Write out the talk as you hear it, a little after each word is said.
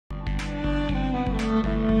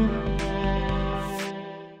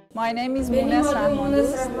My name is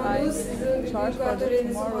Rahmandoust. I'm in charge for the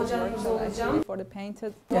tomorrow's workshop for the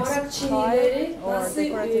painted Muarrak çinileri nasıl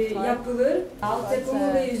yapılır?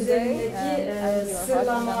 Altyapımı ve üzerindeki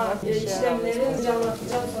sırlama işlemleri anlatacağım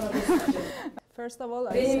sonra göstereceğim. First of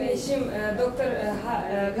all, benim eşim Doktor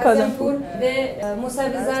Kazempour ve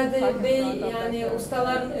Musabizade Bey, yani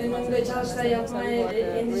ustaların önünde çalıştay yapmaya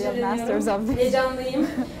endişeleniyorum. Heyecanlıyım.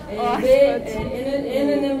 Ve en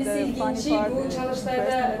önemlisi ilginci bu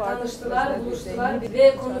çalıştayda tanıştılar, buluştular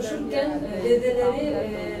ve konuşurken dedeleri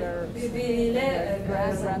birbiriyle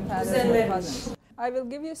kuzenlermiş. I will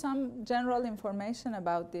give you some general information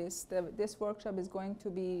about this. This workshop is going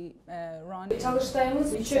to be run.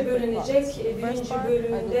 Çalıştayımız 3'e bölünecek. Birinci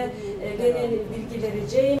bölümünde genel bilgi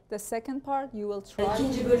vereceğim. The second part you will try.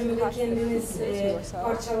 İkinci bölümde kendiniz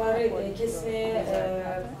parçaları kesmeye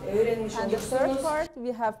öğrenmiş olursunuz. And the third part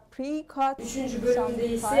we have pre-cut. Üçüncü bölümde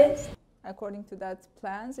ise according to that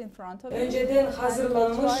plans in front of you. Önceden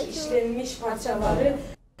hazırlanmış, işlenmiş parçaları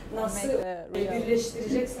nasıl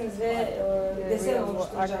birleştireceksiniz ve desen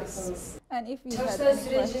oluşturacaksınız. Çalıştay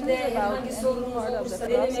sürecinde herhangi sorunuz olursa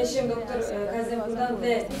benim eşim Doktor Kazempour'dan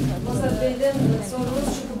ve Mosad Bey'den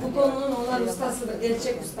sorunuz, çünkü bu konunun onlar ustasıdır,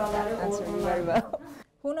 gerçek ustaları onlar.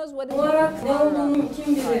 Who knows what Muarrak ne olduğunu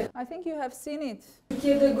kim bilir? I think you have seen it.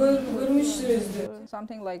 Türkiye'de görmüşsünüzdür.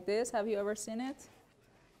 Something like this. Have you ever seen it?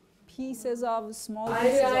 Pieces of small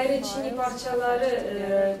ayrı ayrı çini parçaları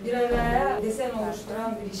bir araya desen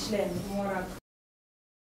oluşturan bir işlem, muarrak.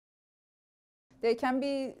 They can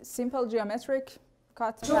be simple geometric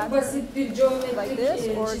cut çok basit bir geometrik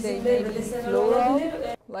çizimler, desenler olabilir.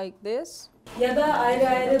 Like this. Ya da ayrı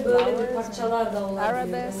ayrı böyle bir parçalar da olabilir.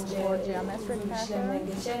 Arabesque or geometric işlemden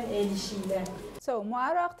geçen el işiyle. So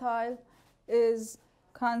Muarrak tile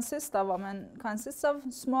consists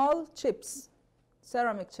of small chips.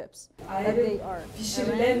 Ceramic chips. Ayrı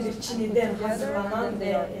pişirilen bir çiniden hazırlanan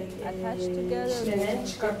ve işlenen,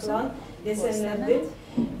 çıkartılan desenlerdir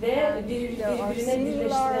ve birbirine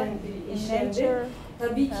birleştiren bir işlemdir.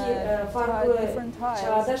 Tabii ki farklı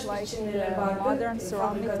çağdaş biçimleri vardır.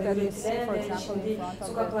 Fabrikada üretilen ve şimdi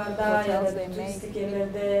sokaklarda ya da turistik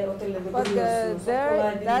yerlerde, otellerde görüyorsunuz.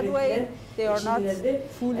 Kolay üretilen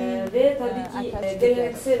biçimlerdir. Ve tabii ki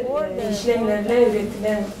geleneksel işlemlerle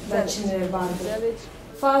üretilen çiniler vardır.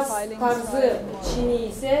 Fas tarzı çini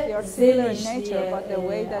ise zeliş diye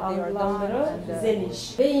adlandırılır.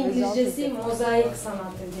 Zeliş. Ve İngilizcesi mozaik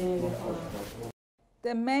sanatı denilir.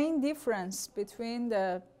 The main difference between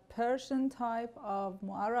the Persian type of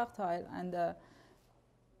Muarrak tile and the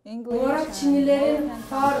English Muarrak çinilerin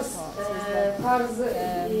tarzı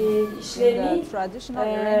işlemi,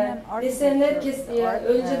 desenler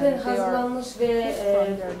önceden hazırlanmış ve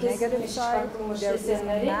kesilmiş, çıkartılmış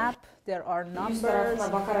desenleri yüz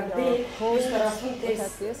tarafına bakarak değil, yüz tarafını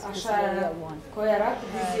ters aşağıya koyarak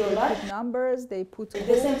diziyorlar.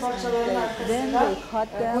 Desen parçalarının arkasında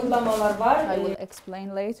kodlamalar var. I will explain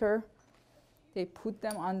later. They put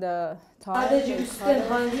them on the tile. Sadece üstten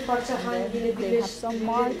hangi parça hangiyle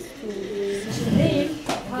birleştirildiği için değil,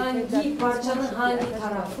 hangi parçanın hangi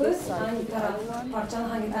tarafı, parçanın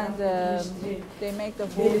hangi tarafı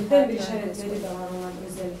birleştirildiği bir işaretleri de var onlar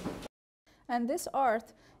güzel. And this art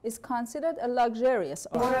is considered a luxurious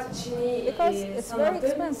art because it's very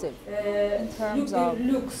expensive in terms of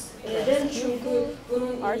neden? Çünkü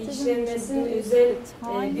bunun işlenmesinin özel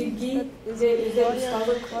bilgi ve özel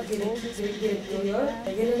ustalık gerektiriyor.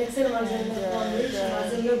 Geleneksel malzemeler kullandığı için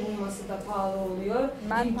malzeme bulması da pahalı oluyor.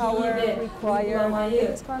 Bilgiyi ve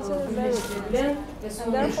uygulamayı birleştirilen ve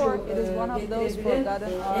sonucu getirebilen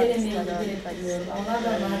el emeği gerektiriyor. Onlar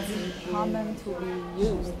da nadir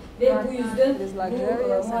ve bu yüzden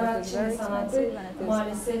bu Muarrak çini sanatı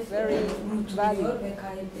maalesef unutuluyor ve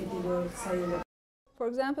kaybediliyor sayılır. For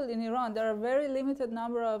example, in Iran, there are very limited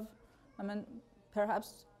number of, perhaps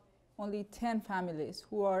only 10 families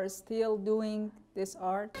who are still doing this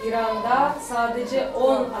art. İran'da sadece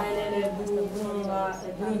 10 aileler bunu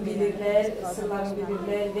bilirler, sırlarını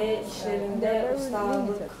bilirler ve işlerinde ustalar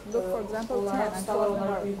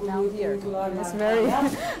olarak uygularlar.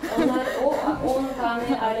 Onlar o 10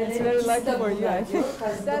 tane ailelerin ikisi de bunlar diyor.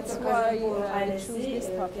 Kazempour ailesi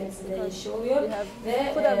kendisi de eşi oluyor ve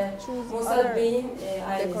Mosad Bey'in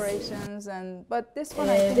ailesi.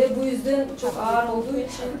 Ve bu yüzden çok ağır olduğu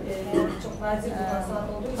için, çok nazik bir sanat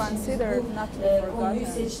olduğu için konuyu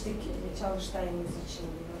seçtik çalıştayımız için.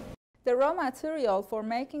 The raw material for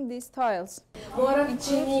making these tiles Muarrak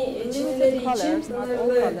çinileri için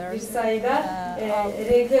sınırlı bir sayıda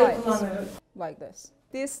renkler kullanılır. like this.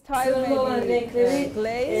 This tile may be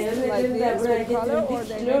glazed like this with color, or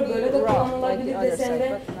they may be raw like the other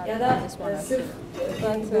side, but not this one actually.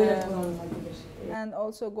 And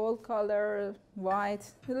also gold color, white,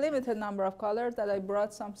 a limited number of colors that I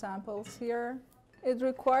brought some samples here. It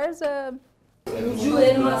requires a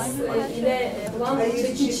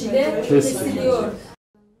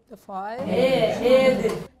the file.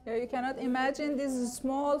 Here you cannot imagine these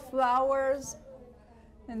small flowers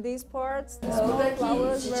and these parts. The small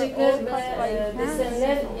flowers were all cut by hands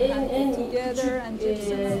and put together and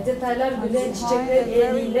detaylar bile çiçekler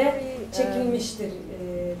eliyle çekilmiştir.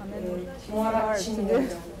 Muarrak Çin'de.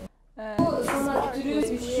 Bu sanat türü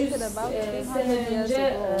 300 sene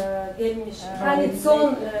önce gelmiş. Hani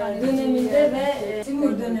son döneminde ve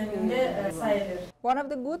Timur döneminde sayılır. One of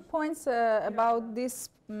the good points about this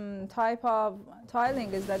type of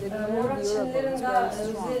tiling is that it moved durable. It's very strong.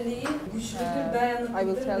 I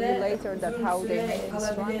will tell you later that how they make it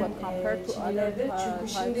strong, but compared to other types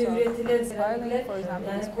of tiling, for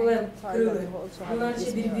example, this painted tile that you also have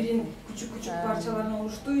this küçük parçalardan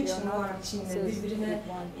oluştuğu için Muarrak Çin'de birbirine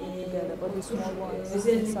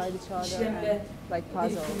özellik işlemle like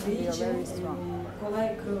puzzles, they are very strong.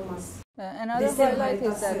 Kolay kırılmaz. Another highlight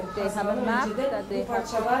is that they have a map that they have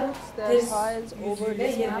put the tiles over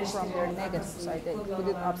this map from their negative side. They put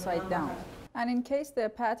it upside down. And in case the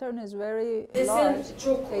pattern is very large,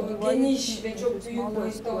 they divide it into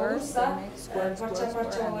smaller squares. They make square, and then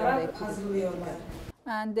they put it together.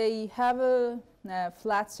 And they have a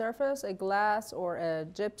flat surface, a glass or a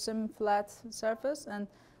gypsum flat surface, and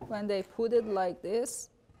when they put it like this,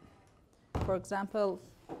 for example,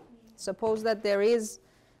 suppose that there is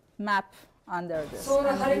map under this,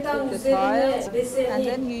 sonra haritanın üzerine and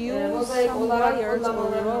then you use some wires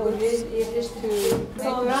or ropes to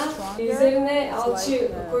sonra üzerine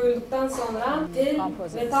alçı koyulduktan sonra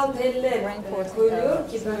metal teller koyuluyor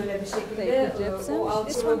ki böyle bir şekilde o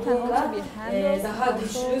alçı robuğuyla daha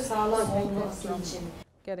güçlü, sağlam olması için.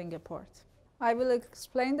 Getting apart. I will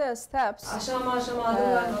explain the steps. Aşama aşama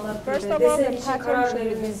adımlarını anlatayım. First of all, the pattern should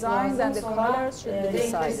be designed and the colors should be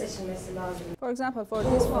decided. For example, for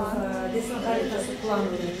this one, desen haritası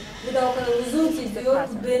kullanılıyor. Bu da o kadar uzun ki diyor,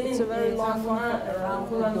 benim tarafına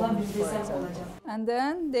kullanılan bir desen olacak. And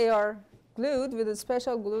then they are glued with a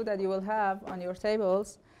special glue that you will have on your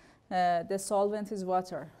tables. The solvent is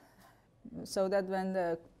water, so that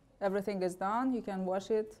when everything is done, you can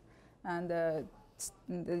wash it, and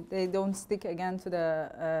they don't stick again to the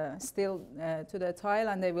to the tile,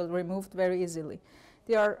 and they will remove very easily.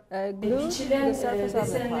 They are glued to the surface of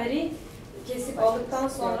the tile. Kesip aldıktan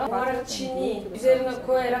sonra Muarrak çiniği üzerine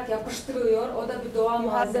koyarak yapıştırılıyor. O da bir doğal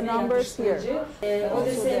malzeme yapıştırıcı. O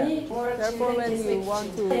deseni Muarrak çiniğinden kesmek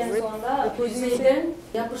için. En sonunda yüzeyden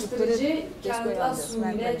yapıştırıcı kağıtla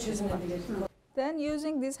suyla çözünebilir. Then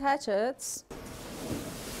using these hatchets,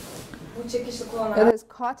 bu çekişli kullanarak it is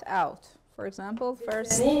cut out. For example,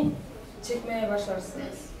 first çekmeye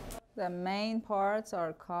başlarsınız. The main parts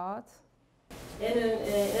are cut. En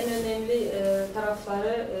önemli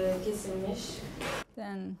tarafları kesilmiş.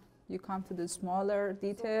 Then you come to the smaller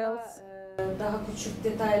details. Daha küçük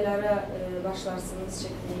detaylara başlarsınız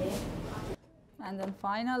çekmeye. And then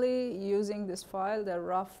finally, using this file, the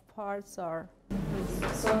rough parts are.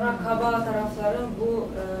 Sonra kaba tarafların bu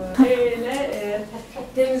ile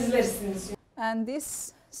temizlersiniz. And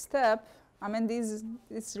this step, I mean,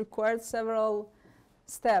 this requires several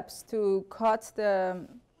steps to cut the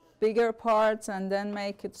bigger parts and then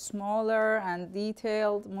make it smaller and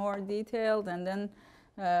detailed, more detailed, and then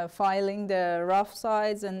filing the rough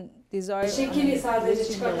sides and design. Şekili sadece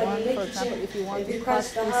çıkartabilmek için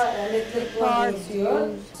birkaç daha netlik kullanılıyor.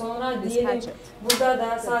 Sonra diyelim burada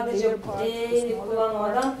da sadece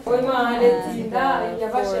kullanmadan oyma aletiyle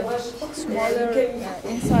yavaş yavaş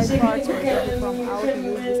inside parts from how to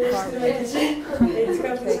use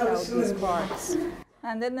this part.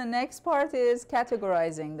 And then the next part is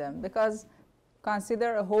categorizing them, because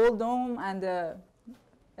consider a whole dome and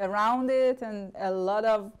around it and a lot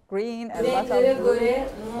of green, a lot of blue.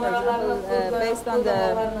 For example, based on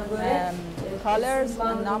the colors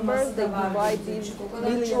and numbers, they divide these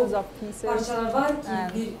millions of pieces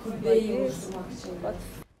and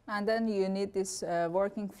and then you need this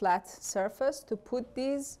working flat surface to put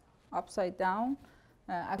these upside down.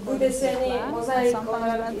 Bu deseni mozaik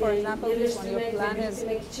olarak yerleştirmek ve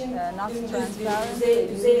büyütmek için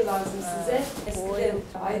yüzey lazım size. Eskiden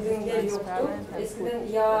aydınlar yoktu. Eskiden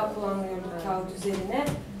yağ kullanılıyorduk kağıt üzerine.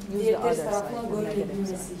 Diğer ters tarafına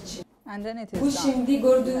görülebilmesi için. Bu şimdi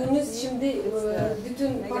gördüğünüz,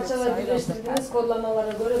 bütün parçaları birleştirdiğiniz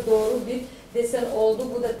kodlamalara göre doğru bir desen oldu.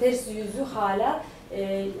 Bu da ters yüzü hala.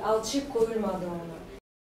 alçı koyulmadı ona.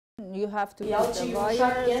 You have to use Alçı the wires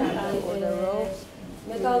yumuşakken or the ropes.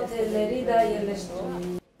 metal telleri de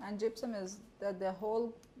yerleştiriyor. And gypsum is the whole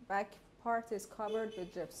back part is covered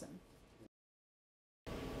with gypsum.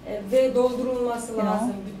 Ve doldurulması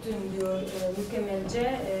lazım bütün diyor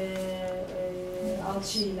mükemmelce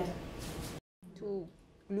alçı ile. To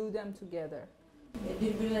glue them together.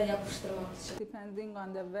 Birbirine yapıştırmak için. Depending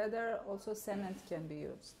on the weather, also cement can be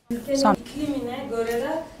used. Ülkenin iklimine göre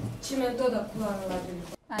de çimento da kullanılabilir.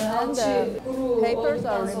 And then Alçı the kuru papers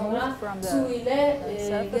are olduktan sonra removed from su the ile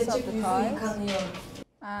surface of geçip the yüzü tiles. yıkanıyor.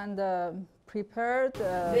 And prepared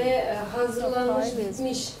Ve hazırlanmış, tile is,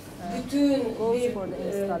 bitmiş bütün goes bir for the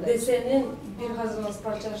installation. desenin bir hazırlanmış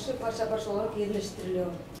parçası parça parça olarak yerleştiriliyor.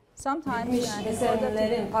 Sometimes Bitmiş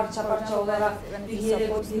desenlerin parça parça olarak bir yere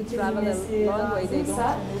getirilmesi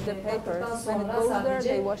lazımsa yaptıktan sonra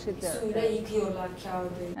sadece suyla yıkıyorlar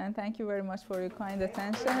kağıdı. And thank you very much for your kind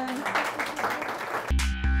attention.